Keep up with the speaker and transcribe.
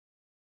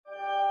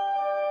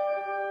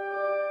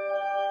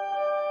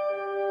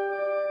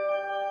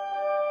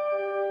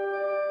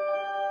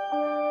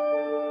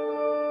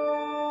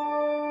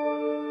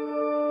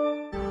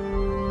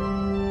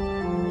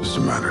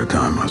just a matter of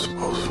time, I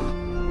suppose.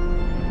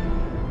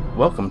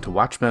 Welcome to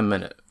Watchmen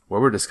Minute, where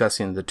we're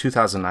discussing the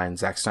 2009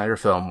 Zack Snyder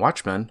film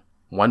Watchmen,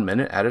 1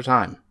 minute at a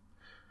time.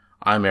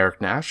 I'm Eric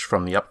Nash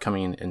from the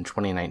upcoming in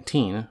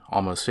 2019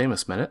 Almost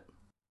Famous Minute.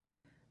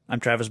 I'm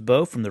Travis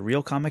Bowe from the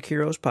Real Comic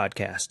Heroes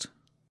podcast.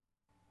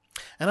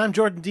 And I'm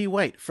Jordan D.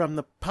 White from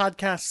the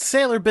podcast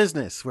Sailor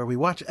Business, where we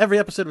watch every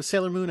episode of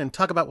Sailor Moon and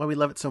talk about why we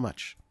love it so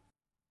much.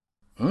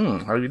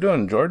 How are you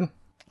doing, Jordan?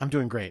 I'm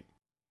doing great.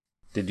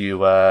 Did you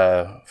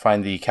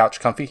find the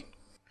couch comfy?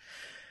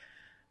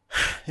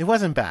 It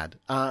wasn't bad.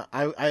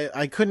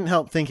 I couldn't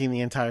help thinking the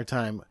entire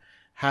time,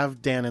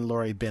 have Dan and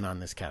Lori been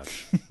on this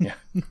couch? Yeah.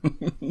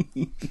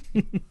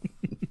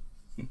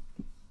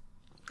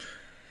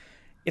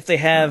 If they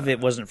have,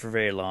 it wasn't for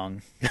very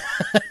long.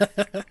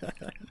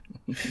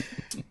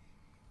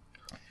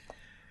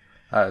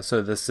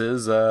 So this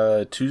is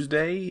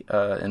Tuesday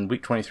in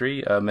week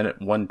 23, minute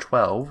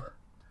 112.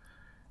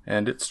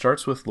 And it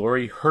starts with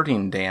Lori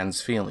hurting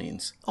Dan's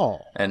feelings. Oh.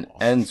 And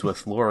ends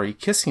with Lori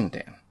kissing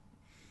Dan.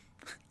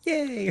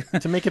 Yay!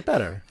 To make it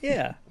better.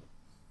 Yeah.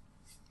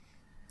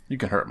 You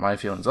can hurt my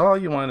feelings all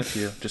you want if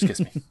you just kiss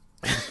me.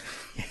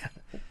 Yeah.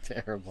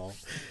 Terrible.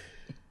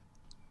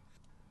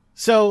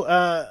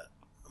 So,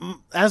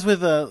 as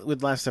with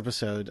last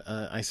episode,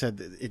 I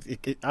said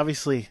it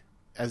obviously,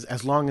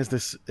 as long as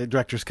this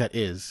director's cut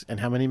is,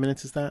 and how many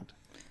minutes is that?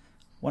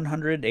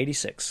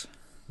 186.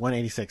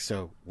 186,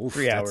 so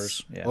 3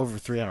 hours. Yeah. Over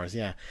 3 hours,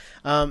 yeah.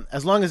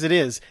 As long as it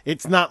is,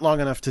 it's not long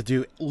enough to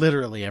do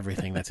literally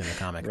everything that's in the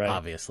comic, Right.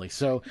 obviously.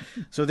 So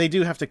they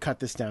do have to cut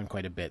this down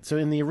quite a bit. So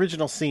in the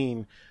original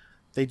scene,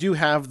 they do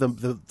have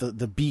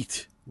the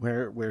beat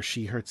where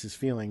she hurts his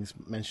feelings,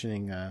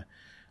 mentioning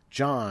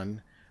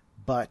John,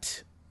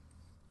 but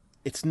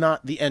it's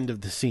not the end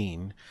of the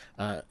scene.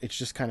 It's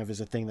just kind of is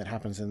a thing that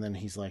happens, and then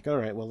he's like, "All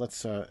right, well,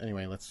 let's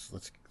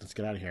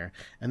get out of here."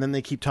 And then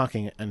they keep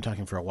talking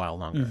for a while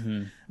longer.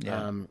 Mm-hmm.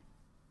 Yeah.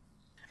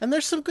 And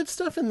there's some good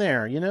stuff in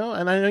there, you know.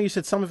 And I know you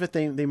said some of it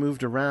they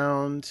moved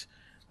around.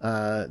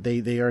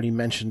 They already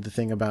mentioned the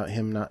thing about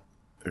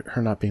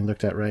her not being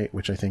looked at right,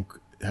 which I think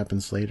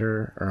happens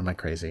later. Or am I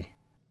crazy?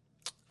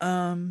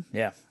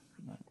 Yeah.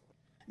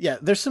 Yeah,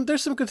 there's some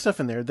good stuff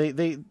in there.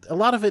 They a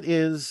lot of it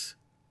is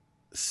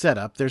set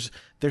up. There's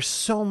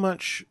so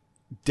much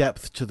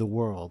depth to the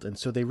world, and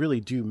so they really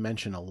do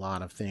mention a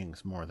lot of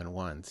things more than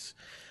once.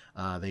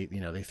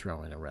 They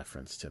throw in a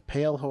reference to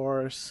Pale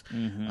Horse.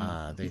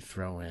 Mm-hmm. They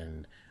throw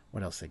in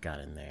what else they got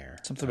in there.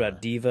 Something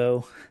about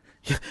Devo.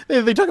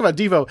 Yeah, they talk about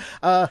Devo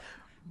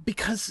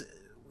because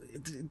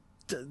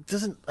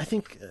doesn't I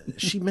think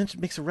she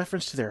makes a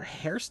reference to their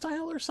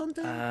hairstyle or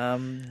something.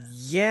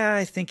 Yeah,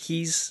 I think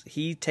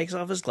he takes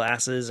off his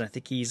glasses. I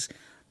think he's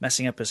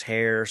messing up his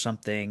hair or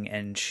something,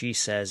 and she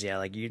says, "Yeah,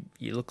 like you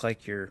look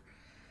like you're."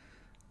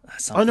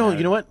 Oh no,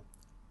 you know what?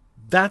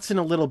 That's in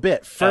a little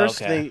bit. First,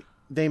 okay.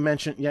 they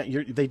mention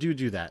they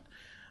do that,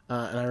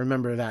 and I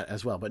remember that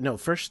as well. But no,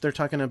 first they're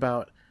talking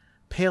about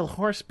Pale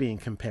Horse being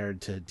compared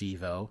to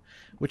Devo,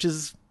 which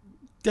is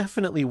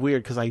definitely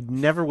weird because I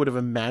never would have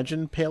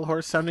imagined Pale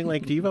Horse sounding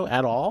like Devo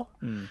at all.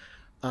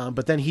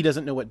 But then he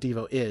doesn't know what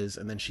Devo is,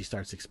 and then she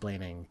starts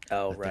explaining.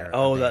 Oh right.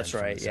 Oh, that's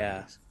right.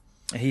 Yeah.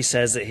 He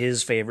says that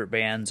his favorite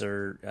bands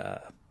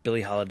are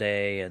Billie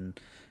Holiday and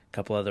a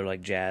couple other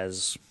like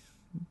jazz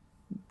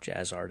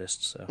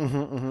artists. So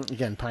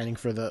Again, pining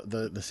for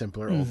the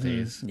simpler old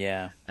days.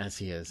 Yeah, as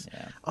he is.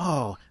 Yeah.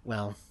 Oh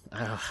well,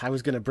 I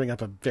was going to bring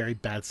up a very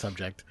bad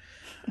subject.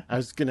 I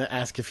was going to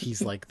ask if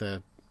he's like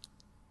the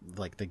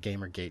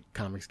Gamergate,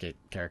 Comicsgate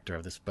character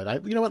of this,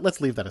 but you know what?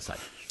 Let's leave that aside.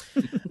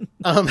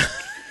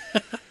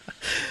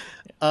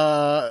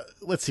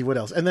 Let's see what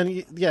else. And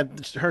then, yeah,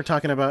 her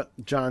talking about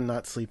John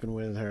not sleeping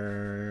with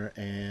her,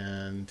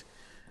 and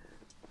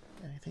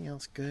anything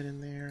else good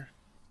in there?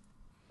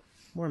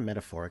 More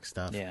metaphoric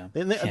stuff. Yeah.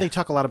 They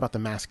talk a lot about the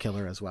mass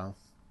killer as well.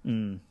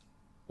 Yeah,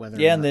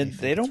 and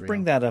they don't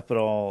bring that up at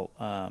all.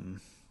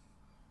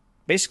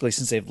 Basically,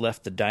 since they've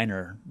left the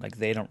diner, like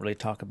they don't really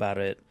talk about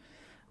it.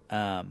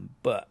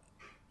 But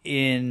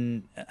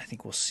I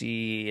think we'll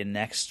see in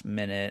next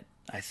minute.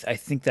 I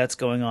think that's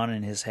going on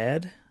in his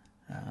head.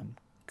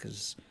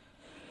 Because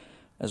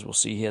as we'll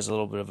see, he has a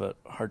little bit of a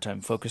hard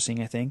time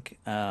focusing, I think,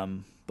 but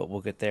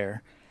we'll get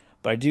there.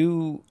 But I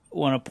do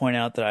want to point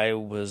out that I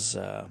was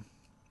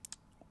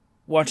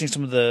watching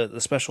some of the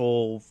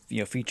special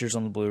features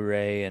on the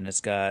Blu-ray, and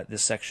this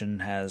section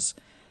has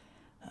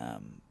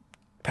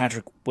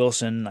Patrick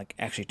Wilson like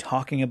actually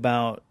talking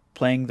about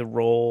playing the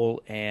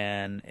role,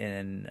 and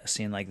in a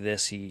scene like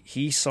this,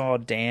 he saw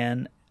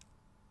playing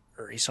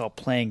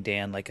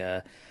Dan like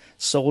a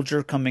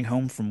soldier coming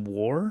home from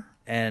war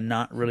and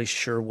not really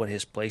sure what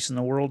his place in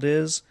the world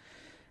is.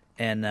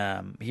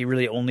 And he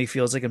really only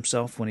feels like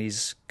himself when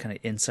he's kind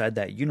of inside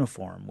that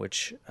uniform,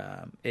 which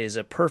is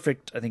a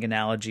perfect, I think,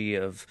 analogy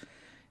of,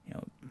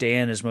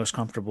 Dan is most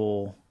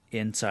comfortable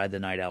inside the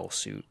Night Owl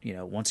suit.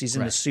 Once he's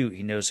in the suit,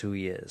 he knows who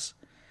he is.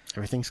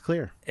 Everything's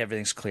clear.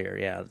 Everything's clear,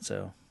 yeah.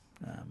 So,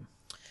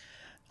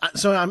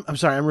 So I'm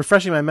sorry. I'm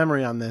refreshing my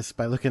memory on this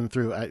by looking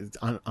through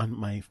on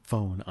my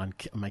phone on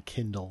my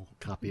Kindle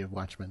copy of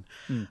Watchmen.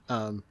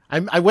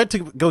 I went to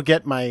go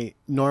get my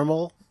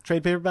normal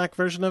trade paperback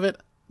version of it.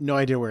 No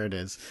idea where it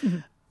is.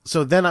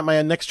 So then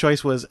my next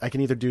choice was I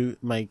can either do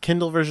my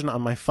Kindle version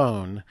on my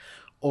phone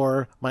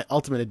or my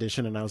Ultimate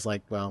Edition, and I was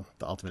like, well,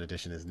 the Ultimate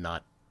Edition is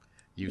not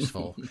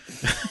useful,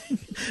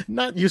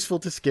 not useful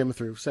to skim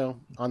through. So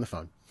on the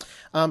phone.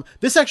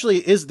 This actually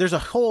there's a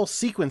whole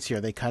sequence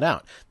here they cut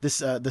out.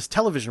 This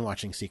television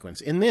watching sequence.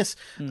 In this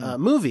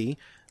movie,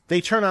 they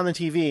turn on the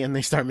TV and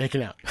they start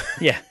making out.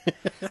 Yeah.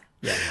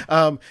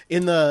 Yeah.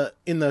 In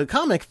the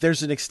comic,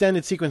 there's an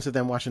extended sequence of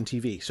them watching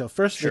TV. So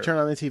first they turn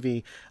on the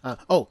TV.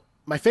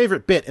 My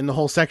favorite bit in the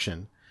whole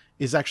section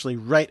is actually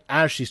right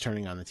as she's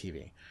turning on the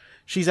TV.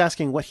 She's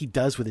asking what he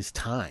does with his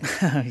time.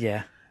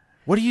 Yeah.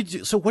 What do you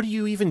do? So what do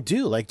you even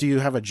do? Like, do you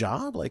have a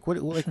job?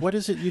 What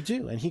is it you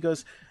do? And he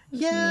goes,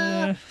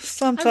 yeah,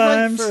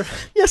 sometimes.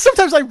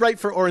 Sometimes I write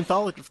for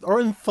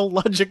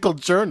ornithological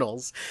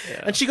journals.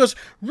 Yeah. And she goes,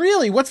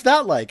 really? What's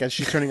that like? As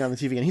she's turning on the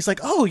TV. And he's like,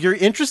 oh, you're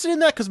interested in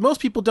that? Because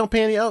most people don't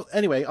pay any. Oh,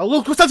 anyway. Oh,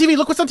 look what's on TV.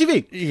 Look what's on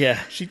TV. Yeah.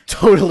 She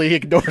totally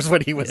ignores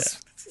what he was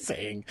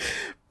saying.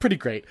 Pretty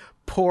great.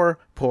 Poor,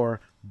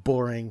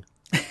 boring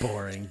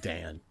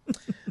Dan.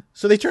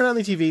 So they turn on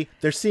the TV.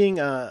 They're seeing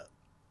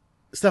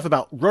stuff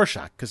about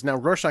Rorschach, because now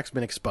Rorschach's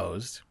been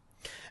exposed,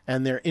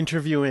 and they're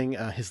interviewing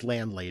his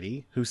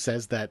landlady, who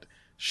says that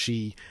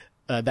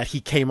that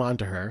he came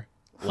onto her.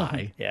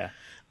 Lie. Yeah.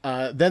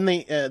 Then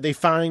they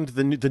find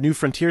the New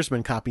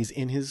Frontiersman copies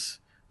in his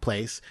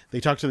place. They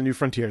talk to the New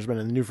Frontiersman,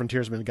 and the New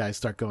Frontiersman guys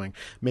start going,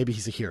 maybe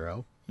he's a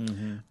hero.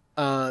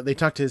 Mm-hmm. They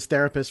talk to his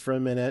therapist for a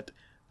minute,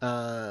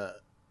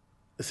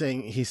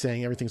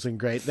 saying everything's looking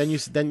great.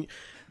 Then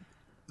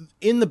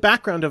in the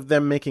background of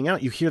them making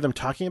out, you hear them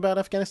talking about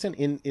Afghanistan.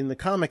 In the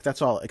comic, that's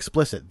all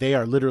explicit. They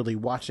are literally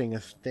watching a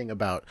thing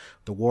about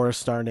the war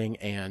starting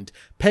and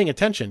paying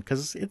attention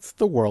because it's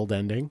the world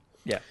ending.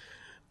 Yeah.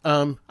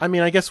 I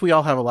mean, I guess we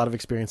all have a lot of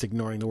experience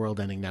ignoring the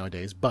world ending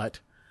nowadays, but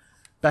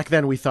back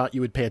then we thought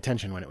you would pay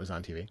attention when it was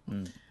on TV.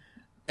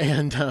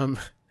 And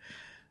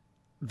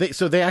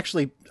they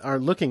actually are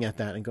looking at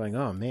that and going,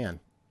 "Oh man."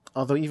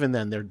 Although even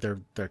then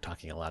they're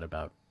talking a lot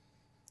about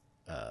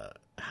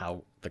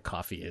how the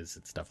coffee is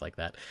and stuff like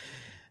that.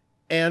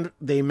 And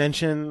they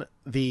mention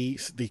the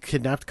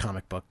kidnapped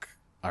comic book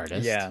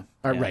artist,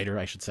 writer,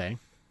 I should say,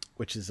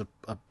 which is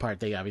a part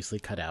they obviously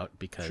cut out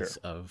because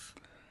of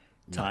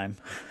time.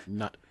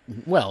 Not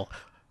well.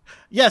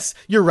 Yes,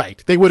 you're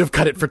right. They would have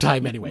cut it for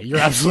time anyway. You're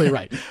absolutely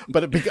right.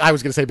 But I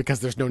was going to say because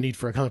there's no need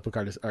for a comic book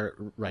artist or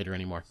writer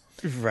anymore.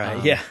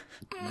 Right. Yeah.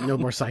 No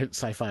more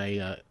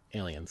sci-fi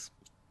aliens.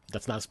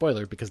 That's not a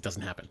spoiler because it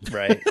doesn't happen.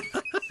 Right.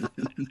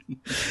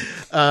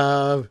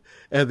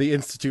 And the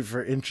Institute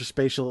for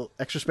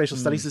Extraspatial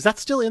Studies, is that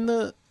still in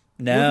the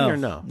movie or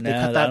no?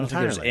 No, I don't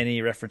think there's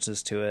any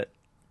references to it.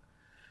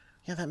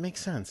 Yeah, that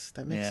makes sense.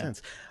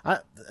 Sense.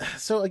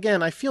 So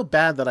again, I feel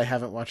bad that I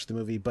haven't watched the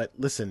movie, but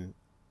listen,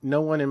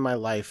 no one in my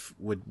life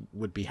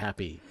would be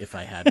happy if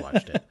I had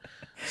watched it.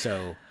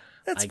 So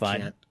that's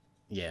fine. Can't.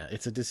 Yeah,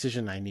 it's a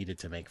decision I needed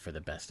to make for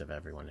the best of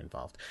everyone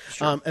involved.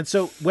 Sure. And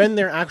so when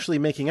they're actually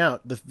making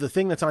out, the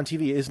thing that's on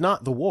TV is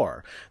not the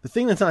war. The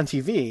thing that's on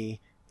TV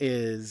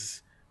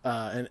is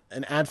an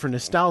ad for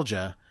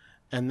Nostalgia,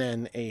 and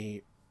then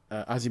a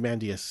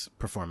Ozymandias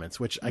performance,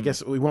 which I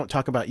guess we won't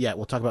talk about yet.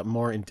 We'll talk about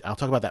more. I'll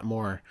talk about that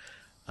more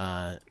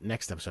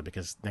next episode,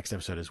 because next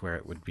episode is where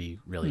it would be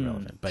really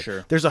relevant. But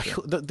there's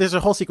a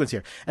whole sequence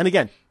here, and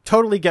again,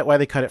 totally get why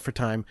they cut it for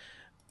time.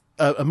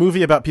 A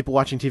movie about people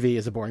watching TV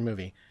is a boring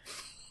movie,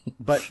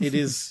 but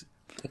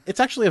it's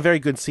actually a very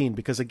good scene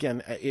because,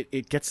 again,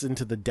 it gets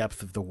into the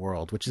depth of the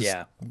world, which is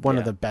one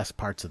of the best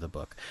parts of the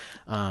book.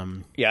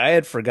 I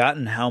had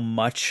forgotten how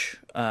much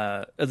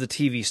of the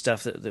TV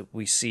stuff that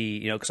we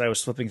see, because I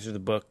was flipping through the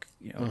book,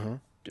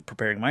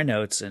 preparing my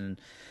notes, and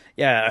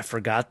I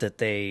forgot that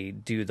they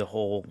do the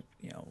whole,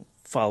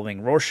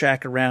 following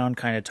Rorschach around,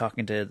 kind of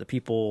talking to the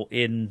people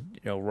in,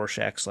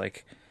 Rorschach's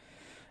like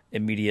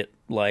immediate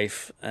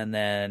life, and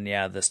then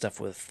the stuff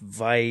with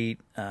Veidt.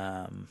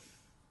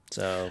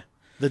 So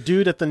the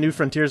dude at the New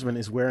Frontiersman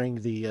is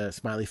wearing the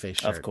smiley face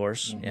shirt. Of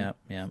course,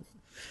 yeah.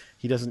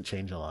 He doesn't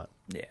change a lot.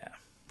 Yeah,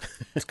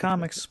 it's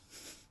comics.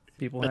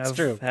 People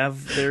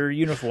have their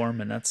uniform,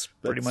 and that's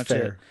pretty much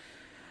fair.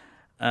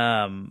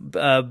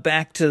 It.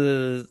 Back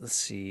to let's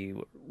see.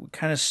 We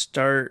kind of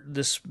start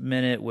this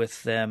minute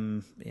with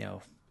them.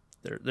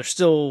 They're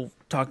still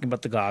talking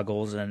about the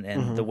goggles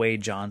and the way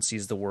John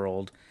sees the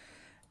world.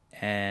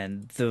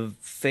 And the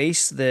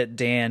face that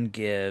Dan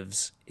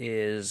gives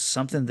is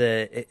something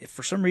that,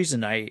 for some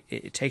reason,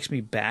 it takes me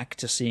back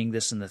to seeing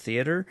this in the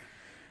theater,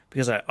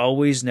 because I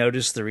always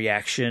notice the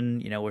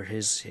reaction, where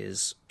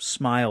his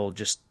smile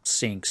just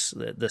sinks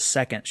the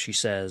second she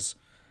says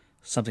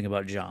something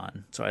about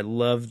John. So I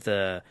love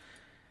the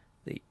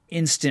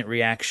instant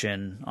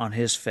reaction on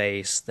his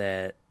face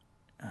that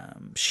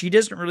she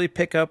doesn't really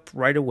pick up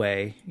right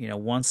away.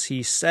 Once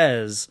he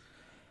says,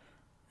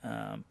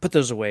 put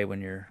those away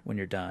when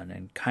you're done,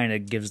 and kind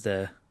of gives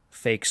the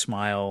fake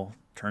smile,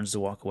 turns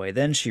to walk away.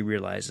 Then she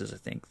realizes, I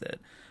think, that,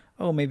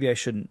 oh, maybe I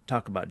shouldn't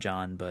talk about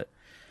John, but...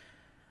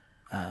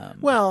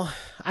 well,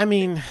 I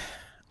mean,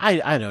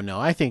 I don't know.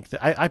 I think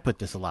that I put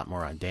this a lot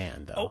more on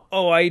Dan, though.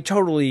 Oh, I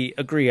totally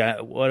agree. I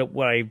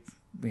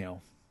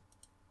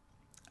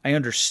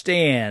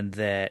understand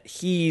that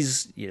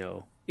he's,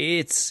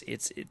 it's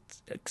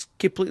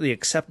completely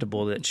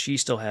acceptable that she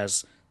still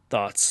has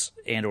thoughts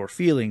and or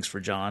feelings for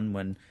John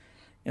when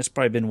it's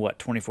probably been,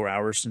 24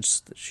 hours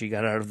since she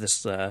got out of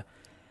this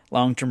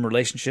long-term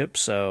relationship.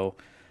 So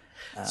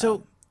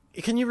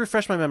can you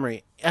refresh my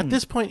memory? At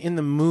this point in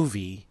the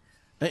movie,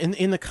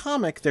 in the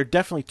comic, they're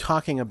definitely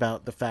talking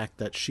about the fact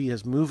that she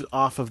has moved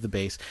off of the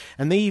base,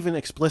 and they even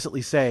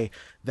explicitly say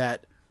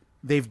that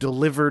they've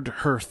delivered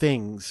her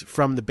things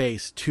from the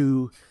base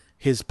to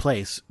his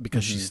place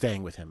because she's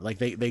staying with him. Like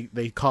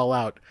they call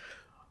out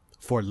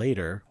for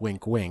later,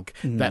 wink, wink,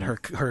 that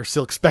her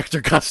Silk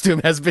Spectre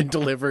costume has been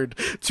delivered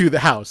to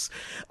the house.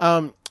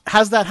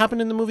 Has that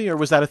happened in the movie, or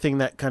was that a thing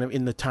that kind of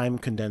in the time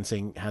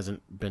condensing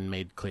hasn't been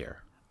made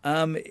clear?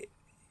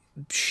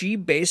 She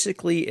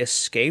basically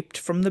escaped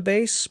from the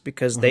base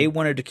because they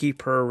wanted to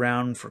keep her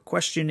around for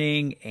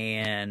questioning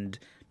and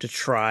to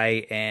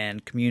try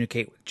and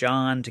communicate with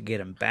John to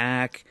get him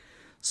back.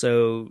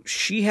 So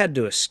she had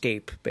to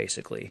escape,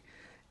 basically.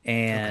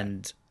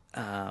 And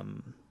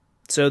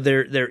so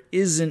there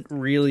isn't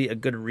really a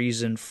good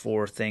reason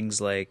for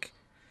things like,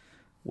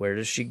 where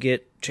does she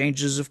get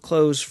changes of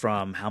clothes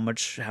from?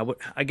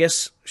 I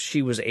guess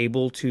she was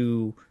able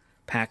to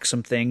pack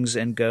some things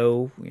and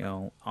go,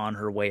 on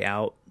her way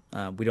out.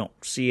 We don't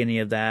see any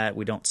of that.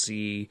 We don't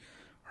see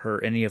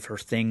any of her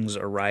things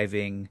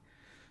arriving.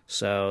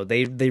 So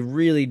they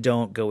really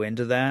don't go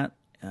into that.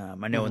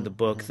 I know in the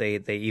book they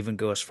even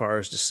go as far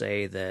as to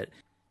say that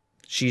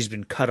she's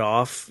been cut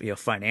off,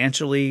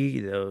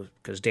 financially,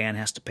 because Dan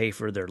has to pay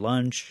for their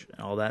lunch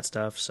and all that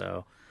stuff.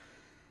 So,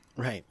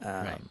 right.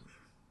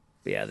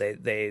 Yeah,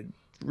 they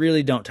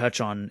really don't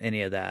touch on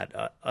any of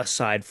that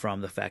aside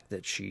from the fact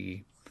that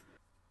she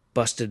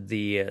busted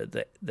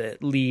the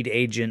lead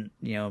agent,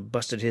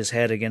 busted his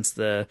head against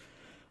the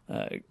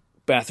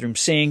bathroom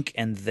sink,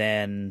 and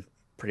then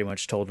pretty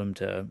much told him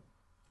to,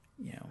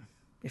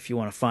 if you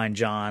want to find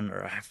John,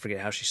 or I forget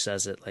how she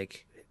says it,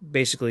 like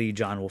basically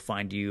John will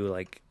find you.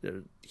 Like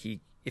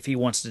if he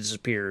wants to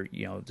disappear,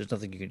 there's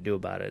nothing you can do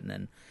about it.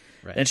 And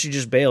then she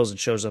just bails and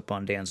shows up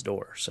on Dan's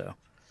door. So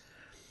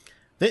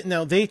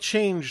they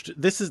changed.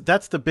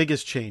 That's the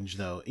biggest change,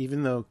 though.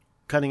 Even though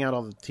cutting out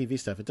all the TV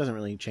stuff, it doesn't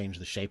really change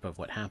the shape of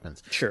what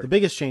happens. Sure. The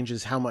biggest change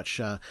is how much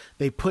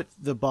they put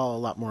the ball a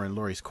lot more in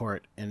Laurie's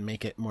court and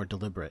make it more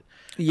deliberate.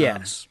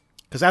 Yes.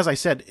 Because as I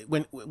said,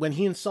 when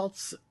he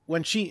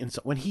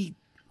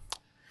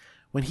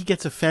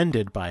gets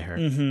offended by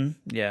her,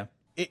 yeah,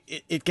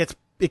 it gets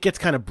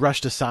kind of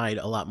brushed aside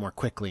a lot more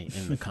quickly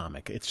in the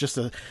comic. It's just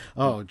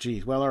oh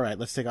geez, well, all right,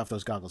 let's take off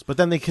those goggles. But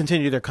then they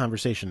continue their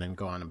conversation and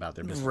go on about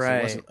their business. Right.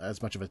 It wasn't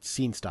as much of a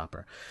scene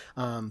stopper.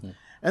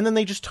 And then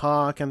they just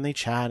talk and they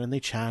chat and they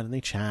chat and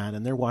they chat,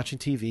 and they're watching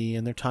TV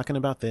and they're talking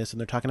about this and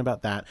they're talking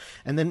about that.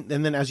 And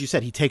then as you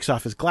said, he takes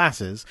off his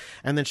glasses,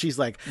 and then she's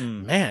like,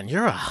 "Man,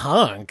 you're a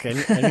hunk." And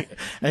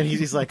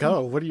he's like,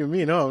 "Oh, what do you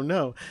mean? Oh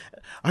no,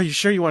 are you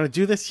sure you want to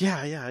do this?"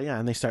 Yeah.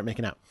 And they start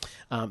making out.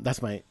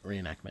 That's my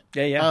reenactment.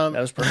 Yeah.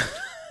 That was perfect.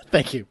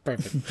 Thank you.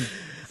 Perfect.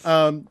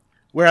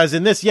 Whereas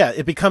in this,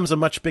 it becomes a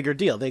much bigger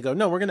deal. They go,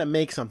 "No, we're going to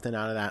make something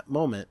out of that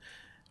moment."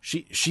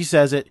 She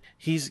says it.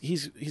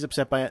 He's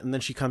upset by it, and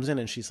then she comes in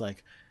and she's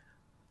like,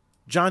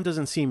 "John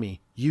doesn't see me.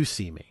 You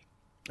see me."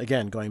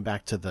 Again, going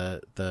back to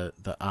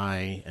the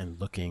eye and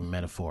looking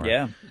metaphor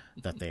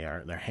that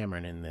they're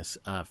hammering in this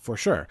for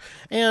sure.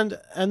 And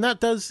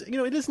that does,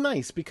 it is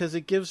nice because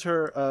it gives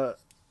her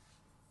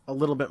a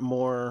little bit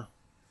more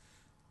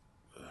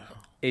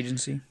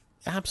agency.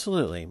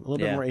 Absolutely. A little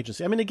bit more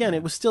agency. I mean, again,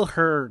 it was still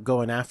her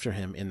going after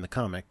him in the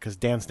comic because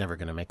Dan's never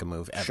going to make a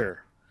move ever.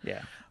 Sure.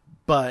 Yeah.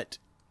 But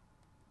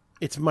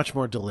it's much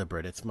more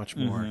deliberate. It's much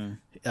more,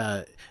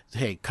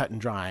 hey, cut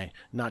and dry,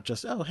 not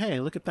just, oh, hey,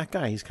 look at that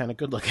guy. He's kind of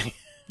good looking.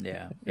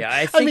 Yeah.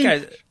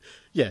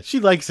 Yeah, she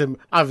likes him,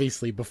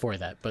 obviously, before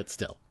that, but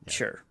still. Yeah.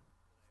 Sure.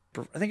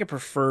 I think I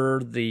prefer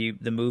the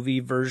movie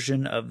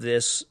version of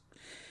this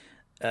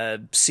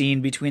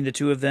scene between the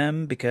two of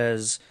them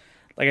because,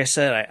 like I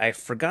said, I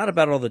forgot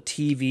about all the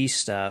TV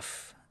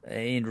stuff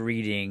in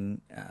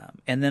reading,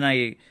 and then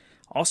I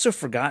also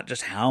forgot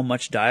just how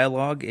much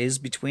dialogue is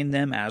between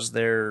them as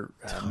they're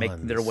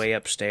making their way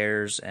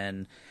upstairs,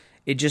 and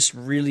it just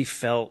really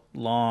felt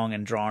long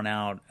and drawn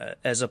out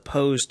as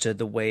opposed to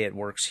the way it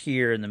works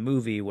here in the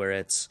movie where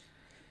it's,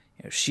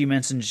 she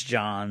mentions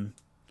John,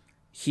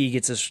 he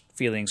gets his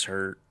feelings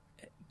hurt,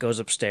 goes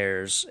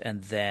upstairs,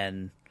 and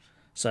then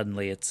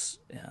suddenly it's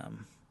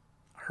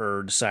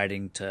her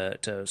deciding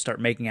to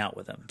start making out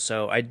with him.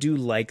 So I do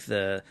like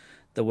the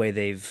way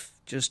they've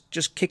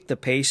just kicked the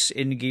pace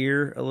in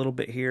gear a little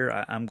bit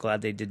here. I'm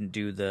glad they didn't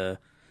do the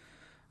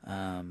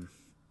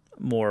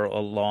more a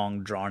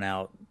long drawn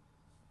out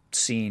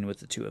scene with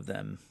the two of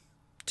them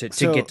to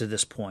get to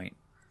this point.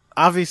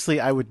 obviously,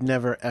 I would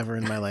never, ever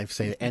in my life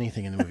say that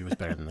anything in the movie was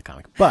better than the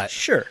comic. But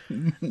sure.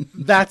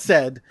 That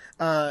said,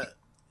 I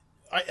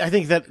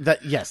think that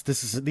yes,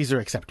 these are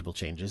acceptable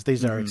changes.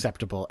 These are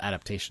acceptable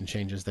adaptation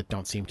changes that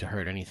don't seem to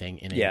hurt anything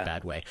in any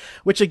bad way.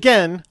 Which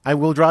again, I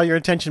will draw your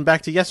attention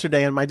back to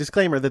yesterday and my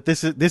disclaimer that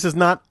this is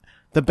not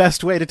the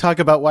best way to talk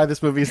about why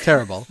this movie is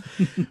terrible,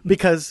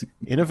 because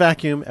in a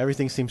vacuum,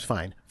 everything seems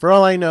fine. For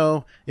all I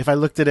know, if I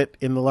looked at it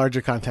in the larger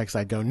context,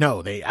 I'd go,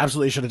 no, they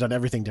absolutely should have done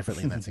everything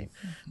differently in that scene,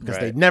 because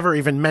they never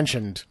even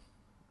mentioned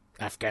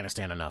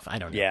Afghanistan enough. I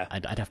don't know. Yeah.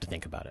 I'd have to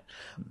think about it.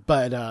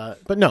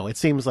 But no, it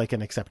seems like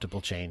an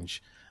acceptable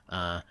change.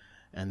 And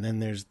then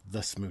there's the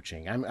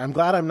smooching. I'm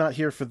glad I'm not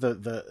here for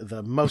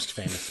the most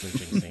famous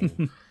smooching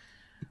scene,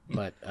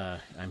 but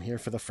I'm here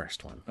for the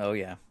first one. Oh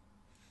yeah.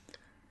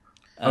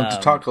 To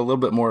talk a little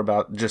bit more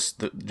about just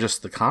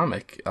the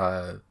comic,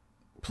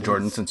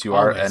 Jordan, since you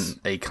are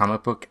a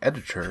comic book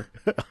editor,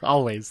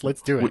 always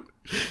let's do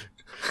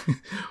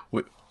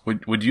it.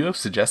 Would you have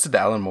suggested to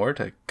Alan Moore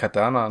to cut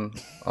down on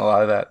a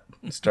lot of that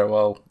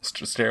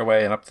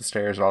stairway and up the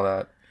stairs, all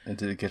that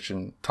into the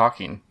kitchen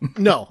talking?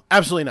 No,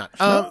 absolutely not.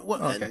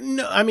 Okay.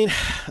 No, I mean,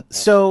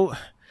 so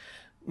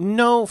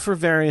no, for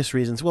various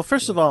reasons. Well,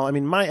 first of all, I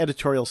mean, my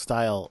editorial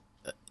style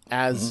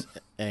as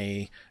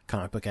a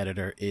comic book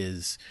editor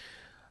is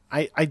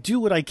I do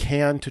what I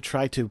can to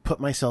try to put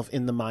myself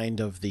in the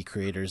mind of the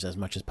creators as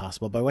much as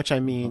possible, by which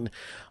I mean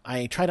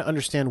I try to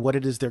understand what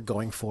it is they're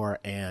going for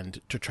and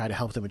to try to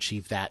help them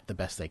achieve that the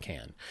best they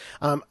can.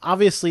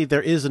 Obviously,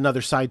 there is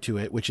another side to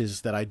it, which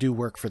is that I do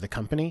work for the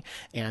company,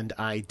 and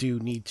I do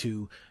need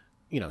to,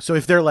 so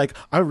if they're like,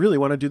 I really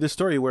want to do this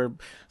story where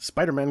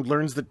Spider-Man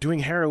learns that doing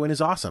heroin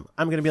is awesome,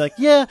 I'm going to be like,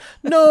 yeah,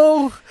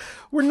 no,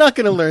 we're not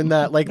going to learn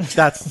that. Like,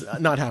 that's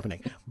not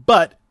happening.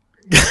 But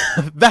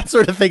that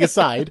sort of thing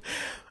aside,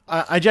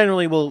 I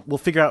generally will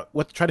try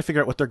to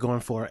figure out what they're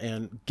going for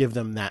and give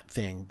them that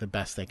thing the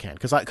best they can.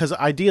 Because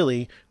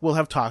ideally we'll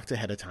have talked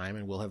ahead of time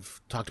and we'll have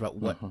talked about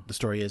what the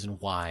story is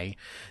and why,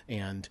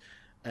 and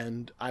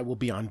I will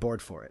be on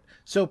board for it.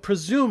 So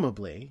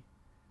presumably,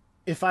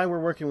 if I were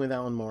working with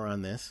Alan Moore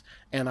on this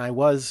and I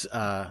was,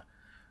 I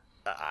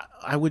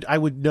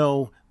would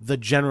know the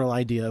general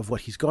idea of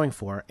what he's going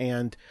for.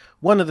 And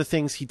one of the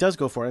things he does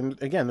go for, and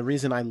again, the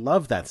reason I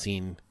love that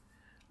scene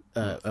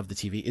of the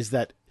TV is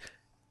that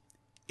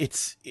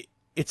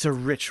it's a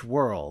rich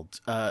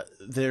world.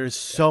 There's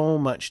so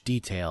much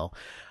detail.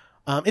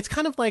 It's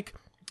kind of like,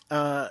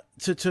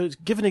 to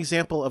give an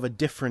example of a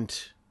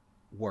different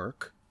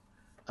work,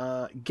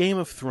 Game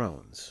of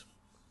Thrones.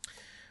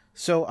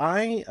 So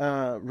I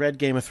read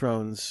Game of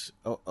Thrones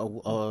a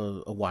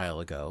while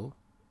ago.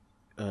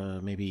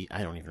 Maybe,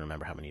 I don't even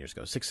remember how many years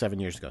ago,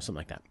 6-7 years ago, something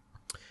like that.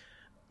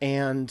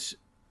 And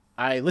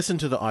I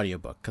listened to the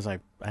audiobook because I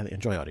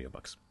enjoy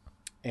audiobooks.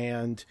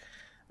 And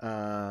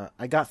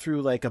I got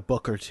through like a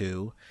book or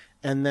two,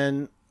 and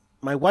then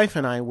my wife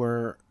and I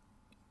were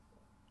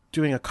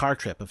doing a car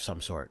trip of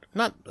some sort,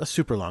 not a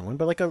super long one,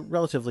 but like a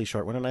relatively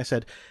short one. And I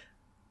said,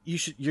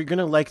 you're going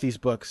to like these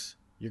books.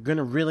 You're going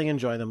to really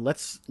enjoy them.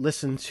 Let's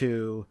listen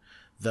to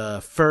the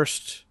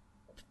first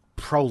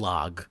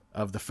prologue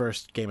of the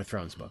first Game of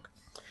Thrones book.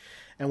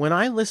 And when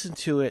I listened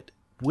to it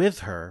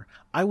with her,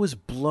 I was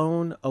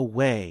blown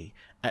away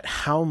at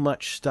how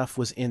much stuff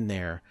was in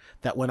there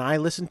that when I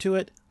listened to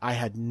it, I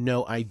had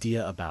no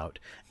idea about.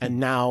 And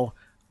now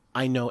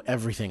I know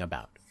everything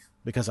about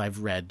because I've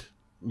read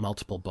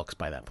multiple books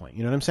by that point.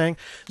 You know what I'm saying?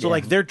 So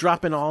like they're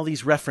dropping all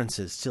these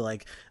references to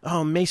like,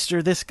 oh,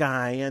 Maester this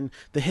guy and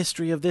the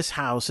history of this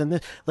house. And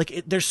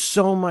there's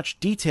so much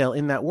detail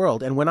in that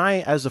world. And when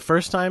I, as a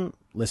first time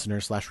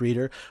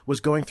listener/reader, was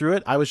going through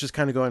it, I was just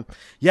kind of going,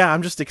 yeah,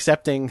 I'm just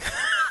accepting.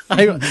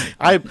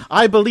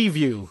 I believe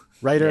you,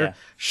 writer. Yeah.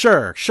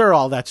 Sure.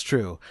 All that's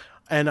true.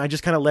 And I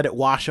just kind of let it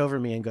wash over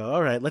me and go,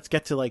 all right, let's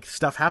get to like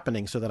stuff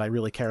happening so that I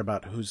really care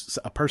about who's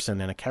a person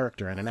and a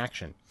character and an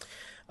action.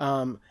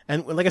 And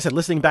like I said,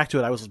 listening back to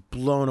it, I was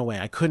blown away.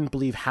 I couldn't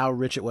believe how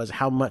rich it was,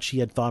 how much he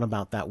had thought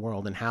about that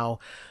world and how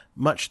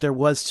much there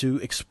was to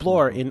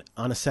explore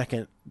on a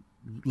second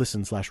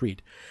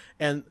listen/read.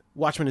 And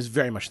Watchmen is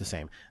very much the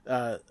same.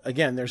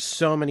 Again, there's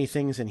so many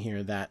things in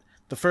here that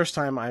the first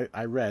time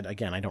I read,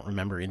 again, I don't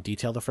remember in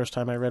detail the first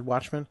time I read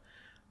Watchmen,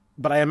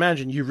 but I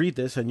imagine you read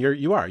this and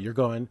you're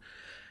going,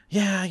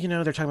 yeah,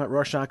 they're talking about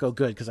Rorschach. Oh,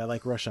 good, because I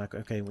like Rorschach.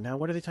 Okay, now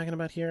what are they talking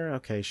about here?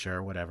 Okay,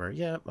 sure, whatever.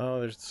 Yeah, oh,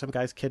 there's some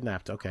guy's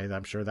kidnapped. Okay,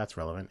 I'm sure that's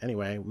relevant.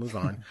 Anyway, move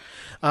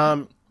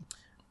on.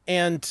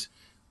 And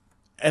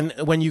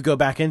when you go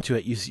back into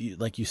it, you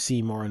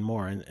see more and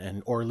more,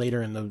 and or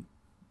later in the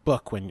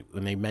book when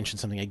they mention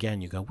something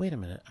again, you go, wait a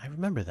minute, I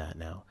remember that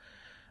now.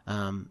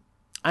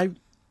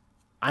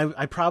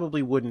 I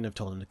probably wouldn't have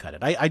told him to cut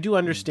it. I do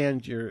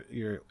understand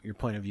your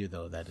point of view,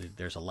 though, that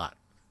there's a lot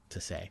to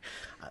say.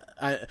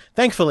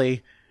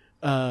 Thankfully,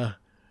 no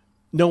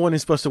one is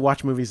supposed to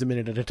watch movies a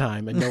minute at a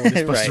time, and no one is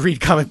supposed to read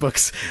comic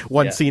books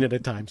one scene at a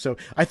time. So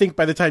I think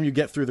by the time you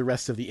get through the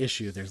rest of the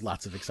issue, there's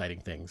lots of exciting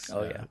things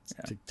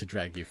to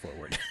drag you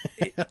forward.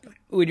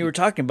 When you were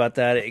talking about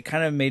that, it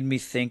kind of made me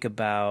think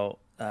about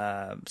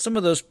some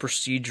of those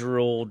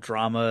procedural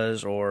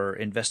dramas or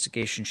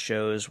investigation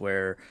shows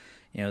where,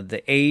 you know,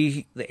 the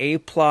A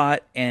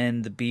plot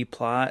and the B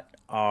plot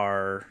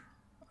are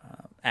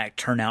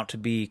turn out to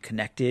be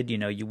connected. You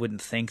know, you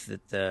wouldn't think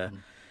that the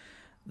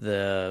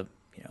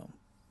you know,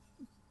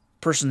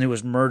 person who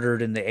was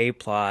murdered in the A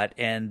plot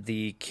and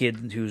the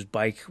kid whose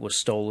bike was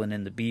stolen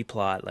in the B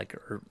plot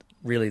are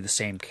really the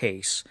same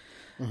case.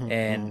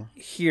 And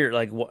here,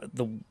 like,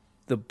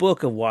 the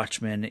book of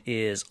Watchmen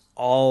is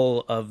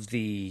all of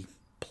the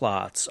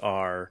plots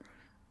are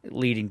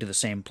leading to the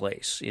same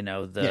place. You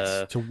know,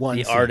 the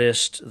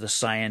artist, the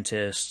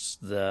scientists,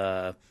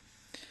 the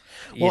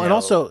and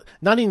also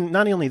not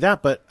only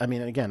that, but I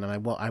mean, again, and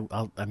I'm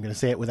going to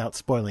say it without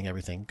spoiling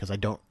everything because I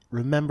don't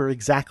remember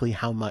exactly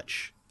how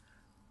much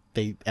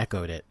they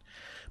echoed it,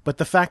 but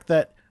the fact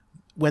that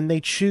when they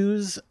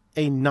choose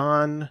a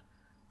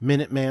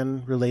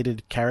non-Minuteman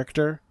related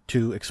character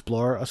to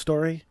explore a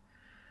story,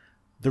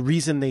 the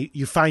reason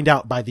you find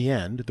out by the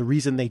end, the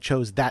reason they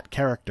chose that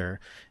character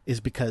is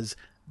because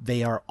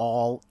they are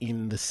all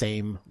in the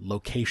same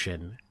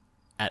location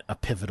at a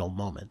pivotal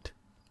moment.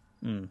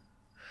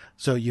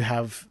 So you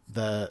have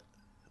the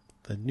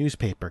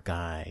newspaper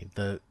guy,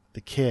 the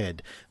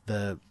kid,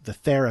 the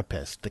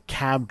therapist, the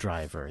cab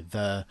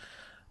driver,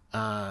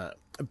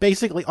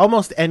 basically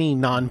almost any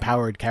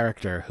non-powered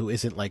character who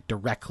isn't like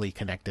directly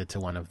connected to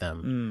one of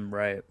them.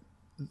 Right.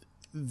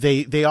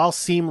 They all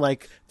seem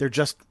like they're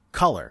just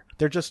color.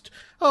 They're just,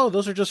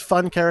 those are just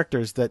fun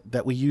characters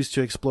that we use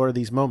to explore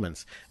these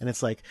moments. And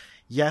it's like,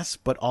 yes,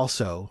 but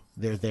also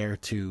they're there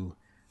to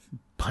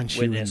punch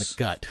you in the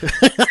gut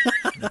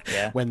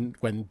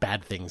when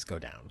bad things go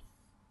down.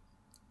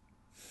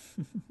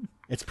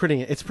 It's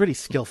pretty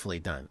skillfully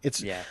done.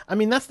 I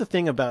mean, that's the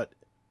thing about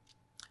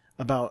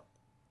that's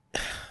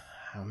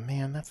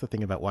the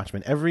thing about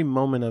Watchmen. Every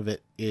moment of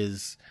it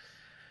is,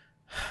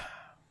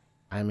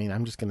 I mean,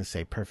 I'm just going to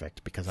say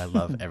perfect because I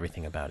love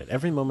everything about it.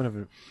 Every moment of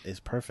it is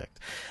perfect.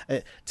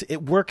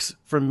 It works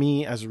for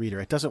me as a reader.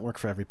 It doesn't work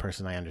for every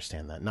person. I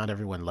understand that. Not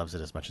everyone loves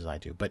it as much as I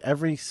do, but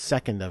every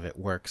second of it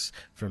works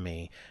for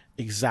me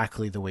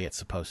exactly the way it's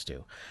supposed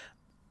to.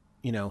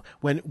 You know,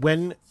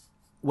 when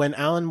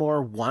Alan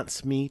Moore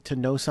wants me to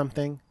know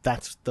something,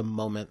 that's the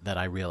moment that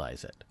I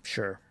realize it.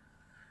 Sure.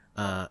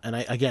 And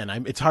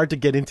it's hard to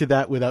get into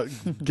that without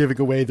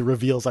giving away the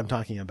reveals I'm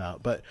talking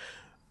about, but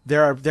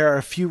there are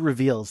a few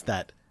reveals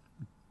that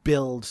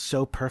build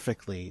so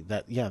perfectly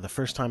that, the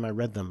first time I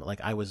read them,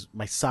 like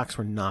my socks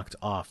were knocked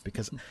off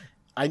because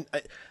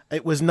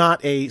it was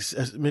not a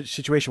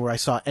situation where I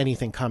saw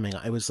anything coming.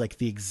 It was like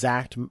the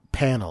exact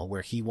panel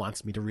where he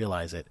wants me to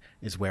realize it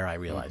is where I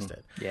realized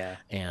it. Yeah.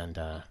 And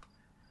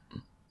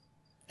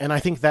I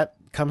think that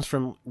comes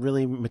from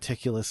really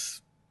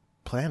meticulous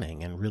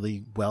planning and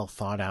really well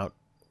thought out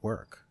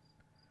work.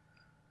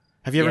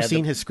 Have you ever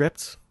seen his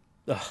scripts?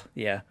 Oh,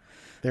 yeah.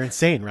 They're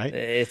insane, right?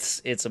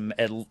 It's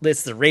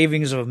the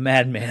ravings of a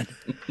madman.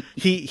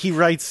 He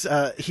writes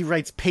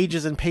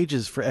pages and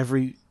pages for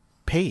every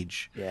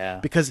page. Yeah.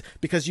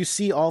 Because you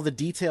see all the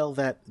detail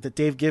that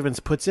Dave Gibbons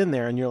puts in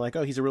there and you're like,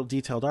 oh, he's a real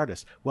detailed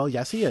artist. Well,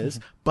 yes, he is.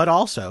 But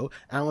also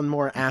Alan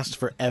Moore asked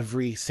for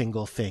every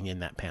single thing in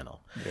that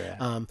panel.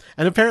 Yeah.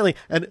 And apparently,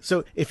 and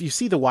so if you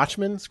see the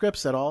Watchmen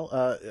scripts at all,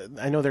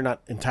 I know they're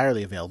not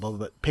entirely available,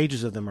 but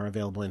pages of them are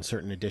available in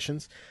certain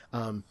editions.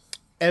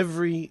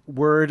 Every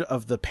word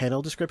of the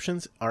panel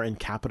descriptions are in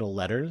capital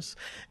letters.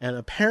 And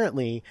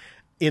apparently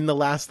in the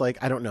last,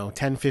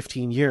 10,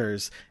 15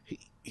 years,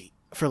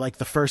 for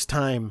the first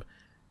time,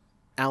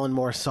 Alan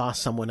Moore saw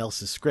someone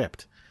else's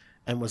script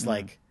and was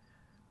like,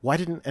 why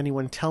didn't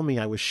anyone tell me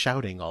I was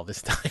shouting all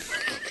this time?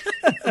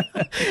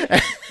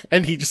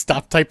 And he just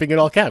stopped typing in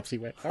all caps. He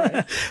went, all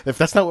right, if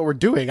that's not what we're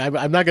doing,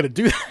 I'm not going to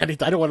do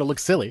that. I don't want to look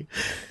silly.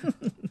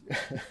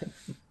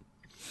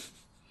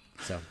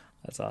 So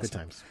that's awesome. Good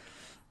times.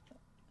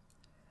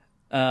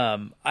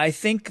 I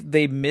think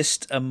they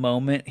missed a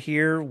moment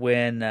here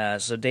when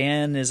so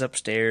Dan is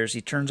upstairs.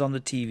 He turns on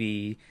the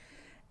TV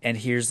and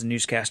hears the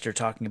newscaster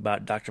talking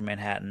about Dr.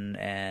 Manhattan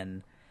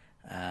and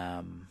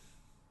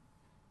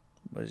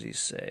what does he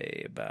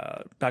say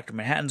about Dr.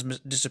 Manhattan's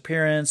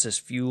disappearance has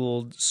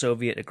fueled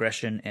Soviet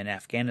aggression in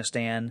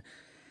Afghanistan.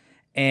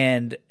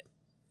 And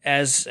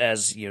as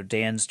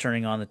Dan's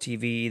turning on the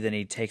TV, then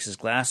he takes his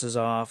glasses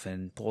off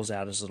and pulls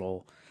out his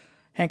little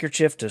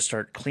handkerchief to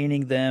start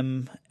cleaning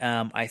them.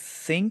 I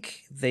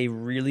think they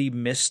really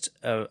missed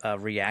a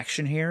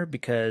reaction here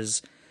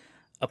because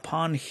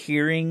upon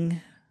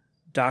hearing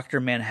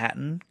Dr.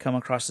 Manhattan come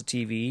across the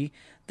TV,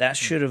 that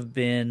should have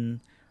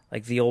been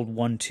like the old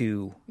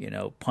 1-2,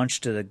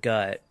 punch to the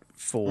gut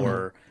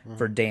for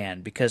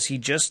Dan, because he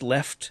just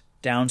left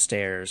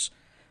downstairs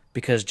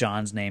because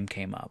John's name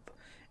came up.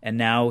 And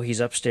now he's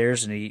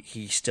upstairs and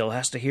he still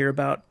has to hear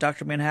about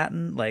Dr.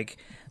 Manhattan. Like,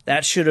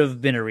 that should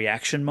have been a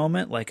reaction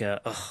moment, like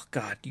oh,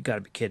 God, you got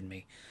to be kidding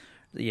me.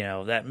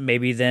 That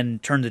maybe then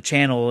turn the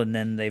channel and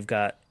then they've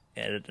got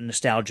a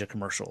nostalgia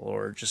commercial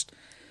or just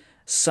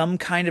some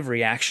kind of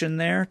reaction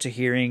there to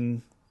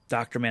hearing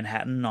Dr.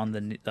 Manhattan on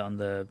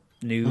the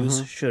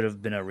news should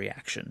have been a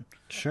reaction.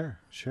 Sure.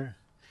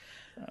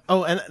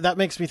 Oh, and that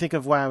makes me think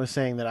of why I was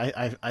saying that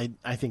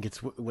I think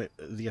it's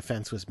the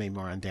offense was made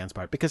more on Dan's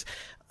part, because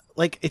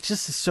like it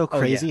just is so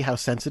crazy how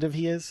sensitive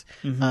he is.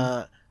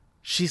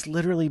 She's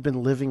literally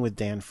been living with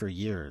Dan for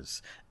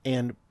years,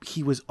 and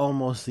he was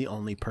almost the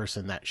only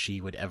person that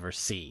she would ever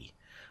see.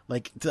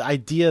 Like the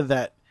idea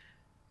that,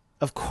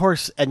 of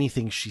course,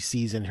 anything she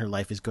sees in her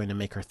life is going to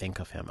make her think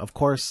of him. Of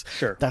course,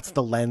 that's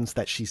the lens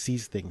that she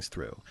sees things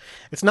through.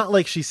 It's not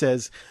like she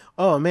says,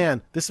 "Oh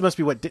man, this must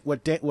be what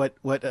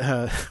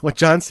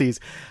John sees.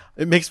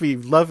 It makes me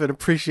love and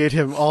appreciate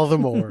him all the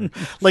more."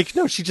 Like,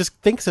 no, she just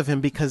thinks of him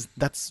because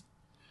that's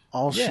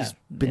all she's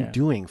been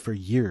doing for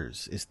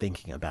years, is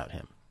thinking about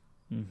him.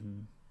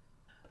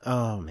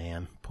 Oh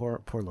man,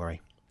 poor Laurie.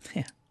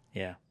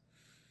 Yeah.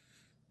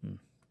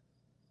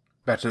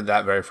 Back to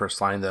that very first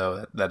line,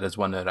 though, that is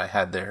one note I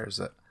had there, is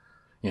that,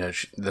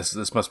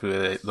 this must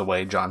be the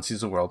way John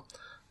sees the world.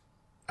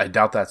 I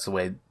doubt that's the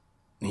way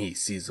he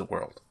sees the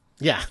world.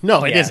 Yeah,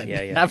 no, it isn't.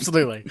 Yeah.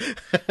 Absolutely.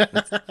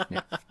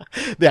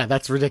 Yeah,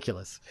 that's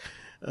ridiculous.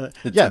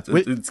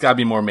 It's got to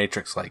be more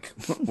Matrix-like,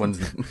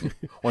 ones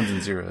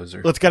and zeros,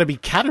 or well, it's got to be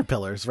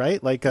caterpillars, right?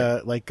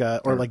 or like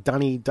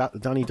Donnie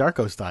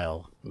Darko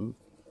style,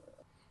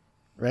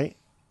 right?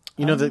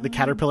 You know the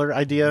caterpillar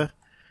idea,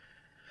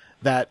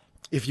 that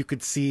if you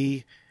could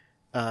see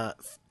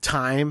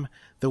time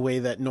the way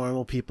that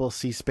normal people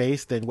see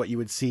space, then what you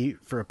would see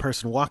for a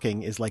person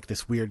walking is like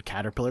this weird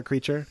caterpillar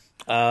creature.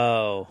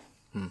 Oh,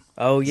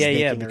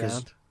 yeah, because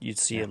around. You'd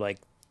see like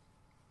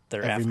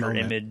their Every after moment.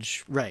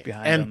 image, Right,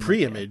 behind and them.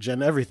 pre-image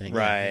and everything,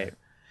 right? Yeah.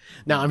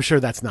 Now, I'm sure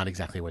that's not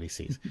exactly what he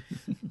sees.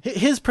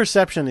 His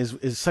perception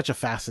is such a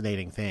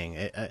fascinating thing.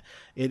 It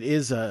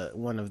is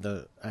one of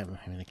the. I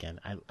mean, again,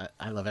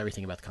 I love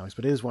everything about the comics,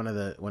 but it is one of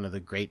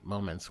the great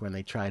moments when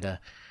they try to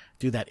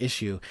do that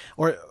issue,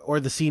 or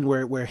the scene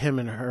where him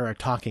and her are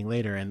talking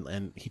later,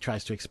 and he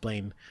tries to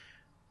explain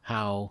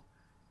how,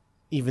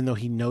 even though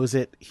he knows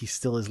it, he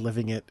still is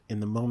living it in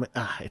the moment.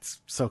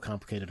 It's so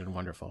complicated and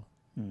wonderful.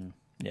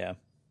 Yeah.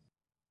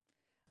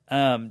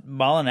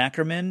 Malin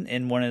Ackerman,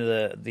 in one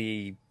of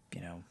the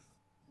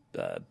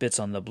bits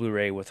on the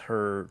Blu-ray with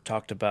her,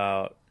 talked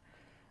about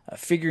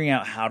figuring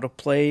out how to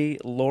play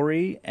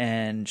Laurie,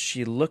 and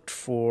she looked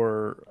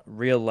for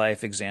real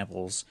life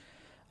examples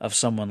of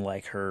someone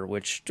like her,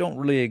 which don't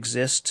really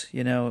exist,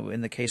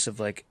 in the case of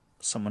like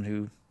someone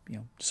who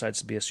decides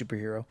to be a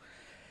superhero.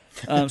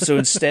 So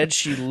instead,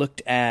 she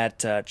looked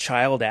at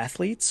child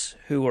athletes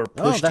who are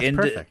pushed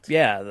into perfect.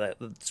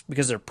 That's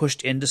because they're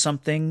pushed into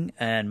something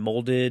and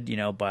molded,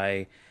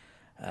 by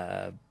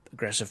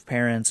aggressive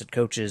parents and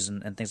coaches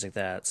and things like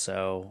that.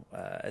 So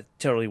it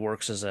totally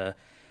works as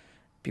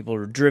people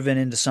are driven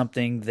into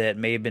something that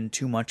may have been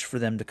too much for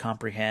them to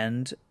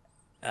comprehend.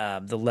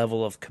 The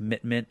level of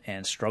commitment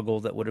and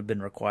struggle that would have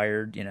been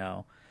required,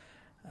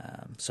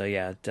 So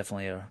yeah,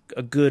 definitely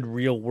a good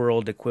real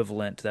world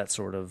equivalent to that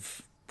sort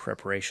of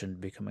preparation to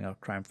becoming a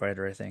crime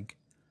fighter, I think.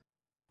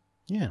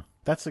 Yeah,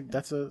 that's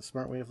a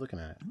smart way of looking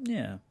at it.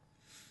 Yeah.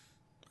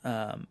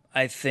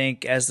 I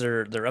think as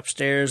they're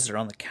upstairs, they're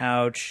on the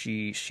couch,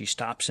 she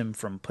stops him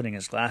from putting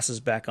his glasses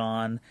back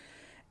on,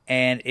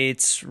 and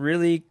it's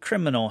really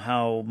criminal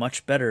how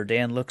much better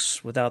Dan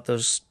looks without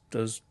those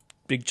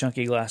big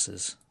chunky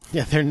glasses.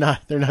 Yeah, they're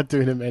not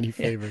doing him any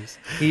favors.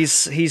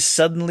 He's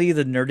suddenly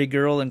the nerdy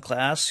girl in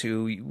class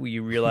who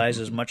you realize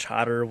is much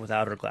hotter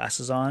without her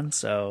glasses on.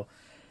 So,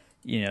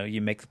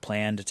 you make the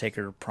plan to take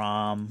her to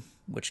prom,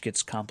 which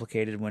gets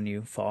complicated when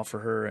you fall for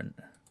her. And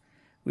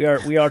we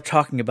are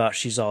talking about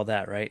She's All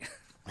That, right?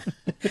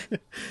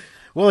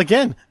 Well,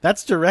 again,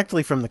 that's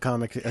directly from the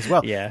comic as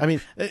well. Yeah. I mean,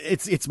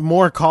 it's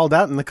more called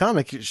out in the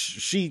comic.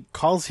 She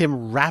calls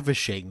him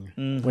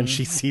ravishing when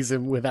she sees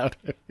him without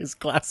his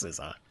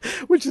glasses on,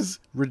 which is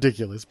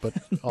ridiculous, but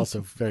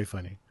also very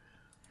funny.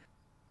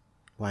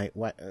 Why?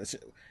 Let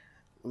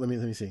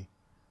me see.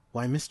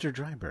 Why, Mr.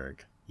 Dryberg,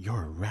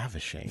 you're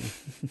ravishing.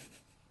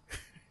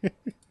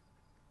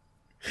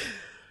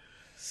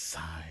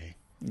 Sigh.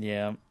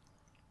 Yeah.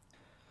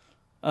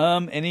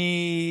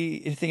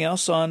 Anything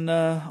else on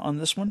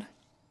this one?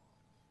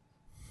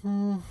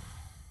 No,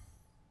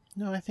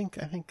 I think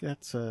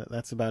that's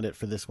about it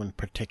for this one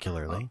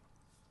particularly.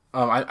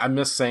 I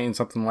missed saying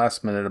something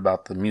last minute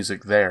about the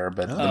music there,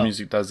 but the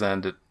music does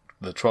end at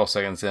the 12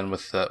 seconds in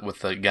with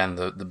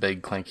the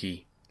big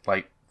clanky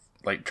light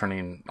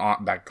turning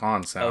on, back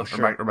on sound. Oh,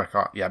 sure. Or back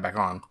on. Yeah, back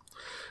on.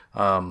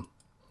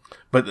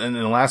 But in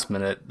the last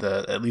minute,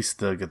 at least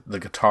the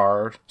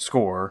guitar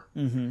score,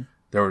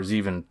 there was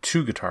even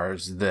two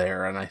guitars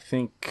there, and I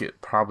think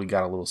it probably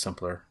got a little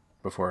simpler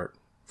before it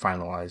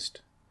finalized.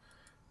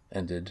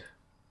 Ended.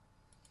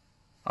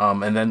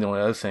 And then the only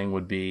other thing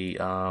would be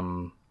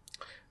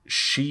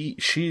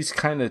she's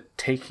kind of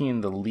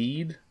taking the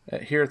lead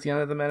here at the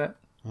end of the minute,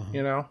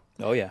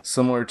 Oh yeah,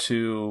 similar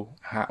to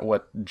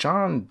what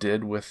John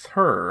did with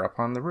her up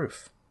on the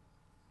roof.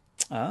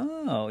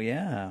 Oh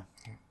yeah.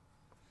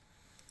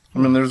 I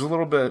mean, there's a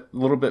little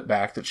bit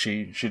back that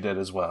she did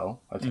as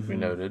well. I think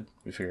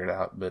we figured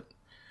out, but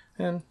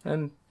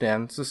And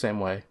Dan's the same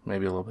way,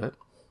 maybe a little bit.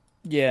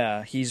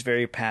 Yeah, he's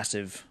very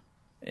passive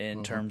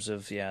in terms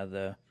of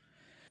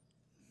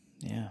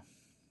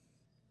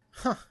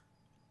Huh.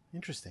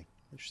 Interesting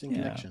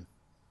connection.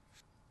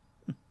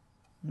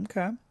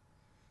 Okay.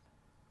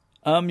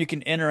 You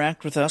can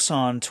interact with us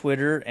on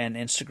Twitter and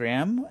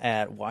Instagram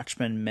at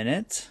Watchmen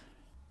Minute.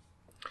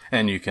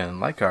 And you can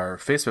like our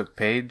Facebook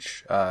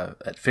page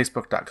at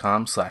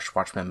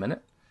facebook.com/Watchmen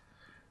Minute.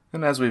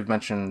 And as we've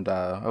mentioned,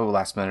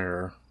 last minute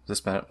or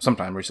this minute,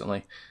 sometime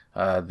recently,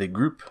 the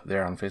group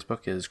there on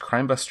Facebook is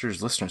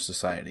Crimebusters Listener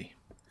Society.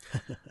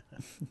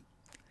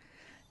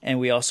 And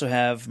we also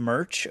have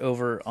merch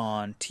over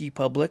on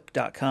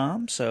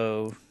tpublic.com,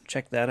 so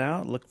check that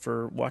out. Look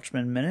for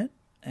Watchmen Minute,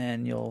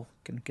 and you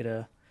can get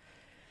a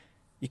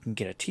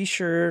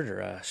T-shirt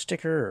or a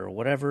sticker or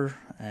whatever,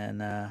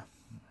 and that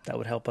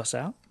would help us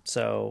out.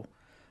 So,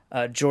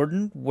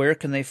 Jordan, where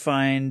can they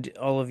find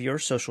all of your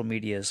social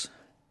medias?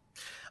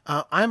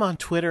 I'm on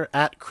Twitter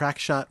at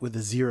Crackshot with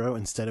a 0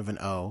 instead of an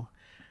O.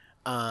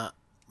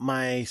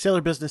 My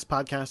Sailor Business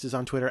podcast is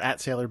on Twitter at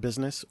Sailor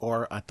Business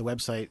or at the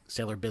website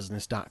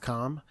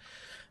sailorbusiness.com.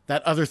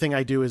 That other thing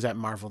I do is at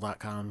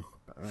marvel.com.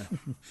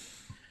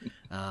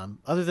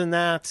 Other than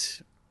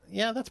that,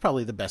 that's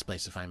probably the best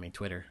place to find me,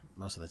 Twitter,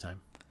 most of the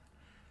time.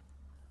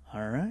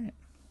 All right.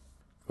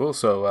 Cool.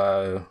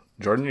 So,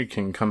 Jordan, you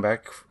can come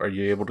back. Are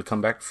you able to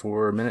come back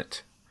for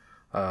minute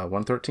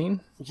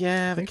 113?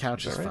 Yeah, the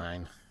couch is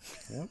fine.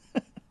 Yep.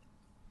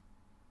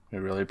 We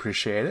really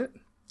appreciate it.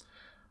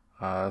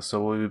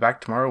 So we'll be back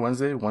tomorrow,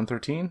 Wednesday,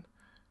 113.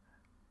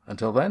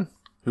 Until then,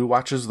 who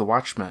watches The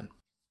Watchmen?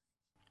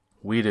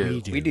 We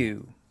do. We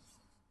do.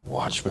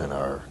 Watchmen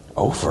are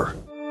over.